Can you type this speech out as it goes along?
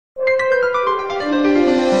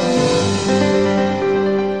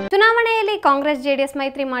Congress JDS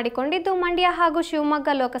ಮೈತ್ರಿ ಮಾಡಿಕೊಂಡಿದ್ದು ಮಂಡ್ಯ ಹಾಗೂ ಶಿವಮೊಗ್ಗ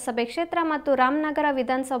ಲೋಕಸಭೆ ಕ್ಷೇತ್ರ ಮತ್ತು ರಾಮನಗರ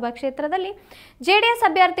ವಿಧಾನಸಭಾ ಕ್ಷೇತ್ರದಲ್ಲಿ ಜೆಡಿಎಸ್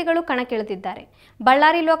ಅಭ್ಯರ್ಥಿಗಳು ಕಣಕ್ಕಿಳಿದಿದ್ದಾರೆ.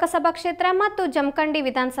 ಬಳ್ಳಾರಿ ಲೋಕಸಭಾ ಕ್ಷೇತ್ರ ಮತ್ತು ಜಮಖಂಡಿ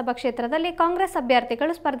ವಿಧಾನಸಭಾ ಕ್ಷೇತ್ರದಲ್ಲಿ ಕಾಂಗ್ರೆಸ್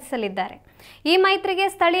ಅಭ್ಯರ್ಥಿಗಳು ಸ್ಪರ್ಧಿಸಲಿದ್ದಾರೆ. ಈ ಮೈತ್ರಿಗೆ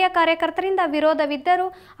ಸ್ಥಳೀಯ ಕಾರ್ಯಕರ್ತರಿಂದ ವಿರೋಧವಿದ್ದರೂ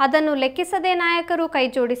ಅದನ್ನು ಲೆಕ್ಕಿಸದೆ ನಾಯಕರು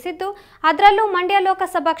ಕೈಜೋಡಿಸಿದ್ದು, ಅದರಲ್ಲೂ ಮಂಡ್ಯ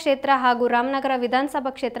ಲೋಕಸಭಾ ಕ್ಷೇತ್ರ ಹಾಗೂ ರಾಮನಗರ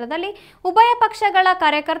ವಿಧಾನಸಭಾ ಕ್ಷೇತ್ರದಲ್ಲಿ ಉಭಯ ಪಕ್ಷಗಳ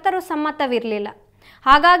ಕಾರ್ಯಕರ್ತರು ಸಮ್ಮತವಿರಲಿಲ್ಲ.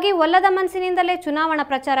 ಹಾಗಾಗಿ ಒಲ್ಲದ ಮನಸ್ಸಿನಿಂದಲೇ ಚುನಾವಣಾ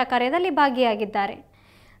ಪ್ರಚಾರ ಕಾರ್ಯದಲ್ಲಿ ಭಾಗಿಯಾಗಿದ್ದಾರೆ.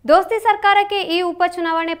 ದೋಸ್ತಿ ಸರ್ಕಾರಕ್ಕೆ ಈ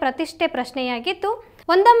ಉಪಚುನಾವಣೆ ಪ್ರತಿಷ್ಠೆ ಪ್ರಶ್ನೆಯಾಗಿದ್ದು,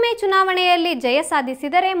 ಒಂದೊಮ್ಮೆ ಚುನಾವಣೆಯಲ್ಲಿ ಜಯ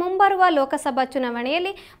ಸಾಧಿಸಿದರೆ ಮುಂಬರುವ ಲೋಕಸಭಾ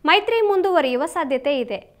ಚುನಾವಣೆಯಲ್ಲಿ ಮೈತ್ರಿ ಮುಂದುವರಿಯುವ ಸಾಧ್ಯತೆ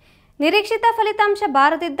ಇದೆ. ನಿರೀಕ್ಷಿತ ಫಲಿತಾಂಶ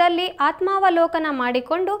ಬಾರದಿದ್ದಲ್ಲಿ ಆತ್ಮಾವಲೋಕನ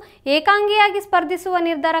ಮಾಡಿಕೊಂಡು ಏಕಾಂಗಿಯಾಗಿ ಸ್ಪರ್ಧಿಸುವ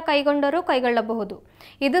ನಿರ್ಧಾರ ಕೈಗೊಳ್ಳಬಹುದು.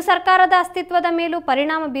 ಇದು ಸರ್ಕಾರದ ಅಸ್ತಿತ್ವದ ಮೇಲೂ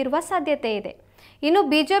ಪರಿಣಾಮ ಬೀರುವ ಸಾಧ್ಯತೆ ಇದೆ. ಇನ್ನು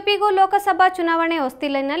ಬಿಜೆಪಿಗೂ ಲೋಕಸಭಾ ಚುನಾವಣೆ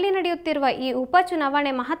ಹೊಸ್ತಿಲಿನಲ್ಲಿ ನಡೆಯುತ್ತಿರುವ ಈ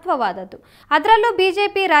ಉಪಚುನಾವಣೆ ಮಹತ್ವವಾದದ್ದು. ಅದರಲ್ಲೂ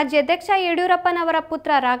ಬಿಜೆಪಿ ರಾಜ್ಯಾಧ್ಯಕ್ಷ ಯಡಿಯೂರಪ್ಪನವರ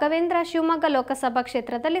ಪುತ್ರ ರಾಘವೇಂದ್ರ ಶಿವಮೊಗ್ಗ ಲೋಕಸಭಾ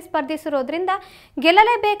ಕ್ಷೇತ್ರದಲ್ಲಿ ಸ್ಪರ್ಧಿಸಿರೋದ್ರಿಂದ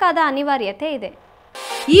ಗೆಲ್ಲಲೇಬೇಕಾದ ಅನಿವಾರ್ಯತೆ ಇದೆ.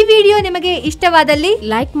 ಈ ವಿಡಿಯೋ ನಿಮಗೆ ಇಷ್ಟವಾದಲ್ಲಿ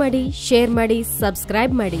ಲೈಕ್ ಮಾಡಿ, ಶೇರ್ ಮಾಡಿ,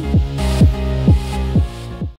 ಸಬ್ಸ್ಕ್ರೈಬ್ ಮಾಡಿ.